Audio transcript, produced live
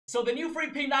So the new free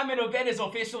pink diamond event is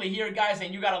officially here, guys,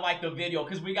 and you gotta like the video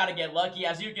because we gotta get lucky.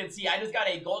 As you can see, I just got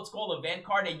a gold skull event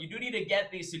card, and you do need to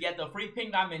get these to get the free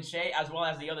pink diamond Shai as well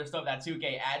as the other stuff that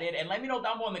 2K added. And let me know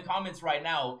down below in the comments right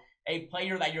now a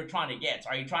player that you're trying to get.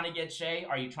 Are you trying to get Shai?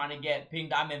 Are you trying to get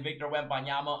pink diamond Victor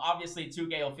Wembanyama? Obviously,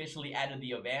 2K officially added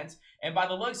the event, and by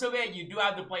the looks of it, you do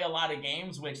have to play a lot of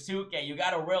games, which 2K, you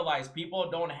gotta realize people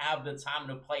don't have the time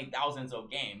to play thousands of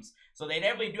games. So they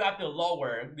definitely do have to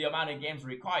lower the amount of games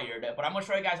required. But I'm going to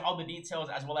show you guys all the details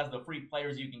as well as the free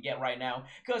players you can get right now.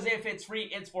 Because if it's free,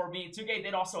 it's for me. 2K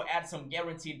did also add some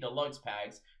guaranteed deluxe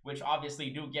packs, which obviously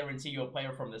do guarantee you a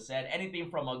player from the set. Anything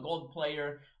from a gold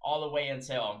player all the way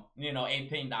until, you know, a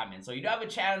pink diamond. So you do have a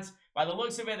chance. By the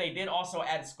looks of it, they did also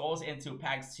add skulls into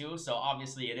packs too, so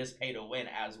obviously it is pay to win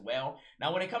as well.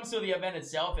 Now, when it comes to the event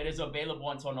itself, it is available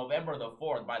until November the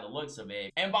 4th by the looks of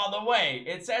it. And by the way,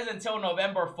 it says until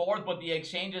November 4th, but the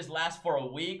exchanges last for a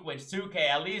week, which 2K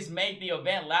at least make the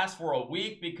event last for a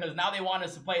week because now they want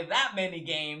us to play that many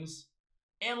games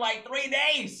in like 3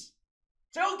 days.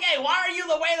 2K, why are you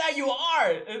the way that you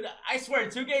are? I swear,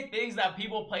 2K thinks that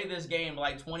people play this game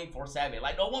like 24/7.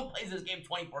 Like, no one plays this game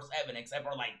 24/7 except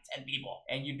for like 10 people.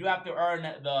 And you do have to earn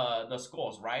the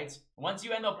skulls, right? Once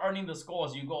you end up earning the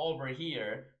skulls, you go over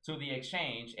here to the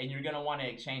exchange and you're gonna want to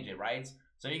exchange it, right?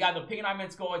 So you got the pink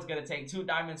diamond skull. It's gonna take 2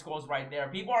 diamond skulls right there.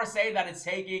 People are saying that it's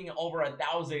taking over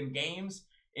 1,000 games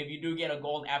if you do get a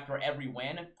gold after every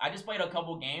win. I just played a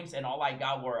couple games and all I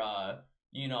got were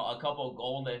you know, a couple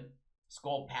gold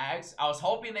skull packs. I was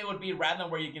hoping they would be random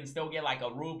where you can still get like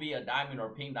a ruby, a diamond,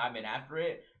 or pink diamond after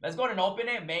it. Let's go ahead and open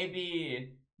it.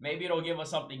 Maybe it'll give us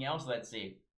something else. Let's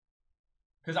see.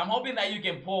 Because I'm hoping that you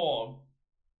can pull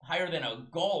higher than a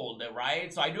gold,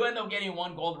 right? So I do end up getting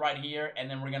 1 gold right here, and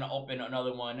then we're gonna open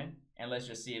another one. And let's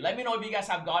just see. Let me know if you guys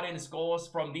have gotten skulls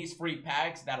from these free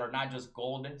packs that are not just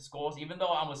gold skulls, even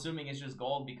though I'm assuming it's just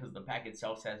gold because the pack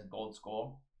itself says gold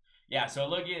skull. Yeah,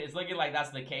 so it's looking like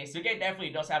that's the case. 2K definitely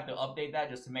does have to update that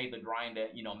just to make the grind,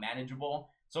 you know, manageable.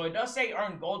 So it does say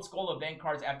earn gold skull event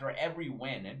cards after every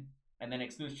win, and then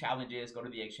excludes challenges, go to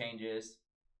the exchanges.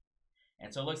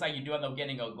 And so it looks like you do end up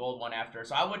getting a gold one after.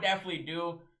 So I would definitely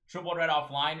do triple red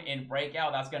offline in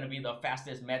breakout. That's going to be the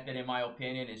fastest method in my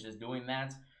opinion, is just doing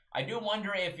that. I do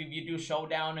wonder if you do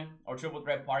showdown or triple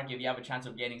threat park, if you have a chance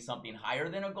of getting something higher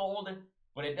than a gold.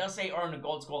 But it does say earn the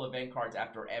gold skull event cards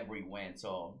after every win.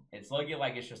 So it's looking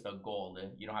like it's just a gold.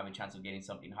 You don't have a chance of getting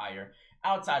something higher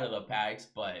outside of the packs.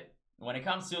 But when it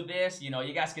comes to this, you know,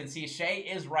 you guys can see Shai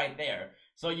is right there.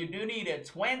 So you do need a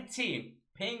 20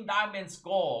 pink diamond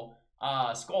skulls,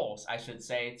 I should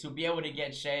say, to be able to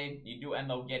get Shai. You do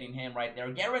end up getting him right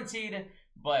there. Guaranteed.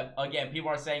 But again, people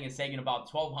are saying it's taking about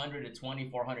 1,200 to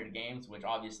 2,400 games, which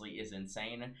obviously is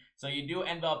insane. So you do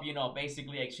end up, you know,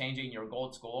 basically exchanging your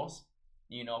gold skulls,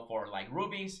 you know, for like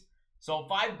rubies. So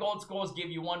 5 gold skulls give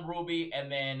you 1 ruby,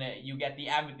 and then you get the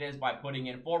amethyst by putting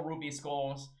in 4 ruby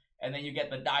skulls, and then you get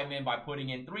the diamond by putting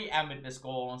in 3 amethyst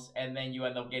skulls, and then you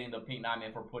end up getting the pink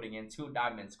diamond for putting in 2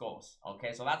 diamond skulls.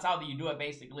 Okay, so that's how you do it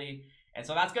basically. And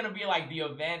so that's gonna be like the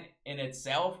event in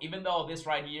itself, even though this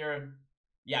right here,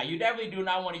 yeah, you definitely do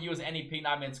not want to use any pink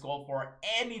diamond skull for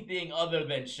anything other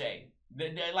than Shai.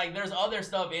 Like, there's other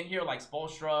stuff in here like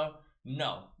Spolstra.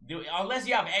 No, unless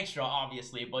you have extra,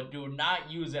 obviously, but do not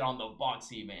use it on the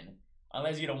box even,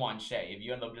 unless you don't want Shai. If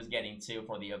you end up just getting 2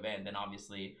 for the event, then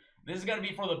obviously this is going to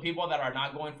be for the people that are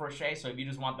not going for Shai. So if you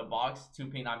just want the box, 2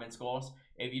 pink diamond skulls.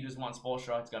 If you just want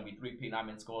Spolstra, it's going to be 3 pink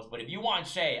diamond skulls. But if you want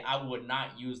Shai, I would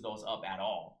not use those up at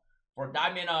all. For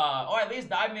diamond, or at least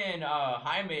diamond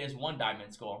Jaime is 1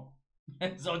 diamond skull.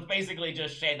 So it's basically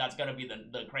just Shai that's going to be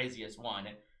the craziest one.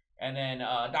 And then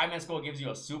diamond skull gives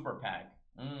you a super pack.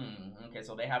 Okay,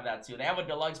 so they have that too. They have a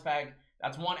deluxe pack.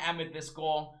 That's 1 amethyst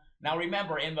skull. Now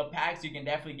remember, in the packs, you can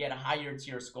definitely get higher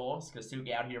tier skulls because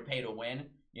 2K out here pay to win.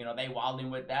 You know, they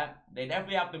wilding with that. They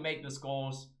definitely have to make the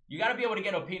skulls. You got to be able to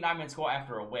get a pink diamond skull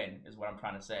after a win, is what I'm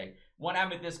trying to say. 1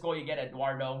 amethyst skull, you get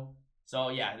Eduardo. So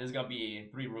yeah, this is going to be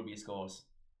 3 ruby skulls.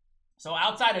 So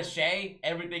outside of Shai,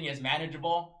 everything is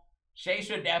manageable. Shai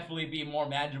should definitely be more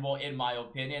manageable in my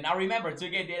opinion. Now remember,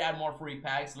 2K did add more free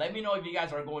packs. Let me know if you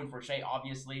guys are going for Shai,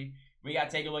 obviously. We got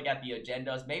to take a look at the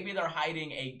agendas. Maybe they're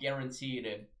hiding a guaranteed,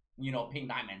 you know, pink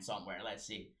diamond somewhere. Let's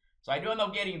see. So I do end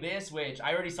up getting this, which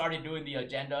I already started doing the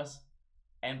agendas.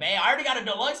 And bang, I already got a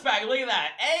deluxe pack. Look at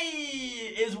that.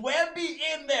 Hey, is Wemby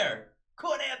in there?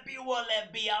 Could it be? Will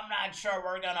it be? I'm not sure.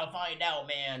 We're going to find out,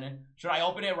 man. Should I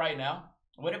open it right now?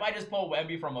 What if I just pull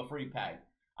Wemby from a free pack?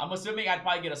 I'm assuming I'd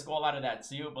probably get a skull out of that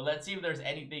too, but let's see if there's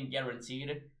anything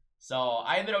guaranteed. So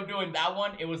I ended up doing that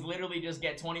one. It was literally just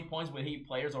get 20 points with heat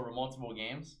players over multiple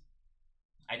games.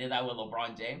 I did that with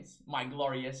LeBron James, my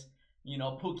glorious, you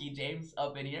know, Pookie James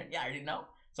up in here. Yeah, I already know.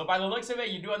 So by the looks of it,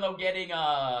 you do end up getting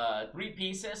 3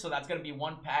 pieces, so that's going to be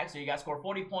 1 pack. So you guys score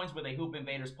 40 points with a Hoop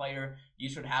Invaders player. You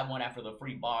should have one after the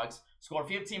free box. Score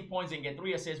 15 points and get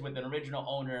 3 assists with an original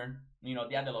owner, you know,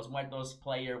 Dia de los Muertos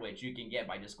player, which you can get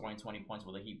by just scoring 20 points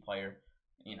with a Heat player.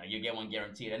 You know, you get one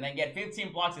guaranteed. And then get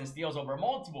 15 blocks and steals over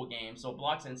multiple games. So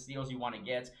blocks and steals you want to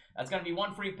get. That's going to be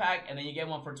 1 free pack, and then you get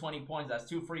one for 20 points. That's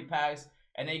 2 free packs.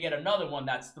 And then you get another one,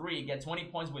 that's 3. Get 20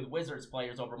 points with Wizards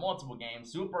players over multiple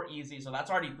games. Super easy. So that's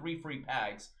already 3 free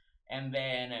packs. And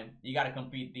then you got to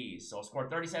complete these. So score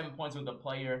 37 points with the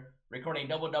player, record a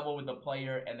double-double with the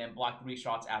player, and then block 3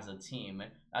 shots as a team.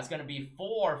 That's going to be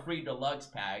 4 free deluxe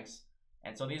packs.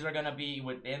 And so these are going to be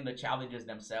within the challenges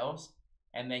themselves.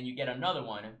 And then you get another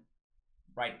one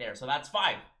right there. So that's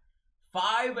 5.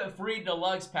 5 free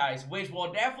deluxe packs, which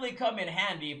will definitely come in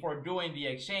handy for doing the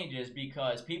exchanges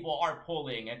because people are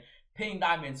pulling Pink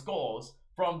Diamond Skulls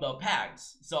from the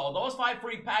packs. So those 5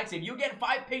 free packs, if you get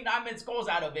 5 Pink Diamond Skulls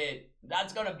out of it,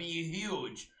 that's gonna be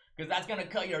huge because that's gonna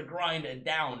cut your grind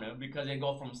down because it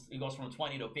goes from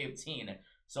 20 to 15.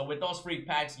 So with those free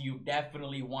packs, you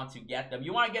definitely want to get them.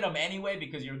 You want to get them anyway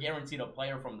because you're guaranteed a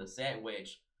player from the set,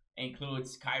 which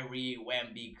includes Kyrie,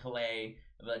 Wemby, Clay,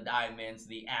 the diamonds,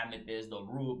 the amethysts, the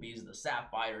rubies, the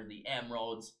sapphires, the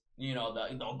emeralds, you know,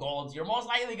 the golds. You're most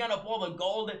likely gonna pull the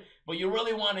gold, but you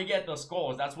really want to get the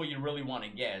skulls. That's what you really want to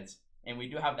get. And we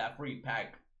do have that free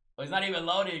pack. Oh, it's not even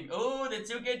loading. Ooh, the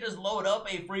 2K just load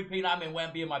up a free Pink Diamond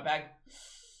Wemby in my pack.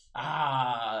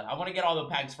 I want to get all the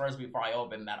packs first before I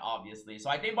open that, obviously. So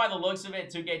I think by the looks of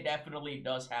it, 2K definitely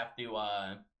does have to,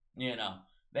 you know,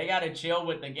 they gotta chill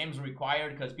with the games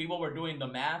required because people were doing the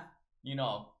math, you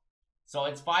know. So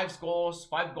it's 5 skulls,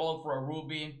 5 gold for a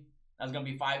ruby. That's gonna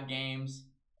be 5 games,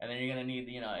 and then you're gonna need,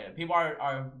 you know, people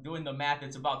are doing the math.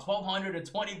 It's about 1,200 to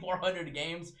 2,400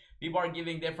 games. People are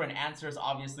giving different answers.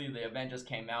 Obviously, the event just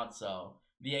came out, so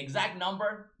the exact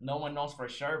number, no one knows for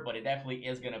sure, but it definitely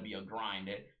is gonna be a grind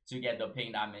to get the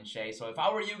Pink Diamond Shai. So if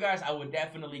I were you guys, I would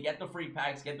definitely get the free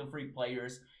packs, get the free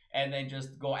players, and then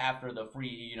just go after the free,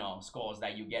 you know, skulls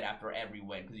that you get after every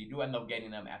win, because you do end up getting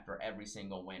them after every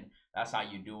single win. That's how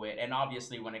you do it. And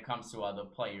obviously, when it comes to the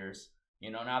players,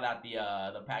 you know, now that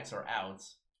the packs are out,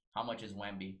 how much is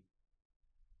Wemby?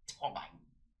 Oh my,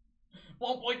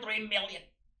 1.3 million.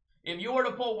 If you were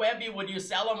to pull Wemby, would you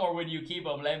sell him or would you keep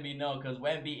him? Let me know, because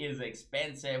Wemby is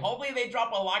expensive. Hopefully they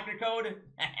drop a locker code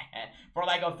for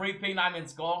like a free Pink Diamond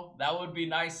Skull. That would be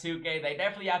nice, 2K. They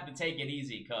definitely have to take it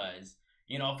easy, because,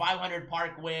 you know, 500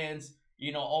 park wins,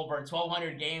 you know, over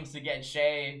 1,200 games to get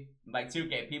Shai. Like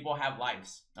 2K, people have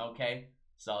lives, okay?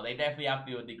 So they definitely have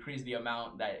to decrease the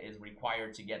amount that is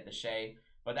required to get the Shai.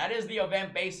 But that is the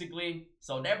event, basically.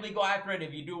 So definitely go after it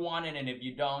if you do want it, and if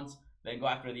you don't, then go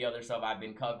after the other stuff I've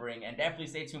been covering. And definitely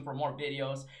stay tuned for more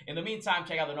videos. In the meantime,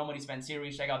 check out the No Money Spent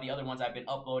series. Check out the other ones I've been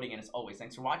uploading. And as always,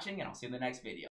 thanks for watching, and I'll see you in the next video.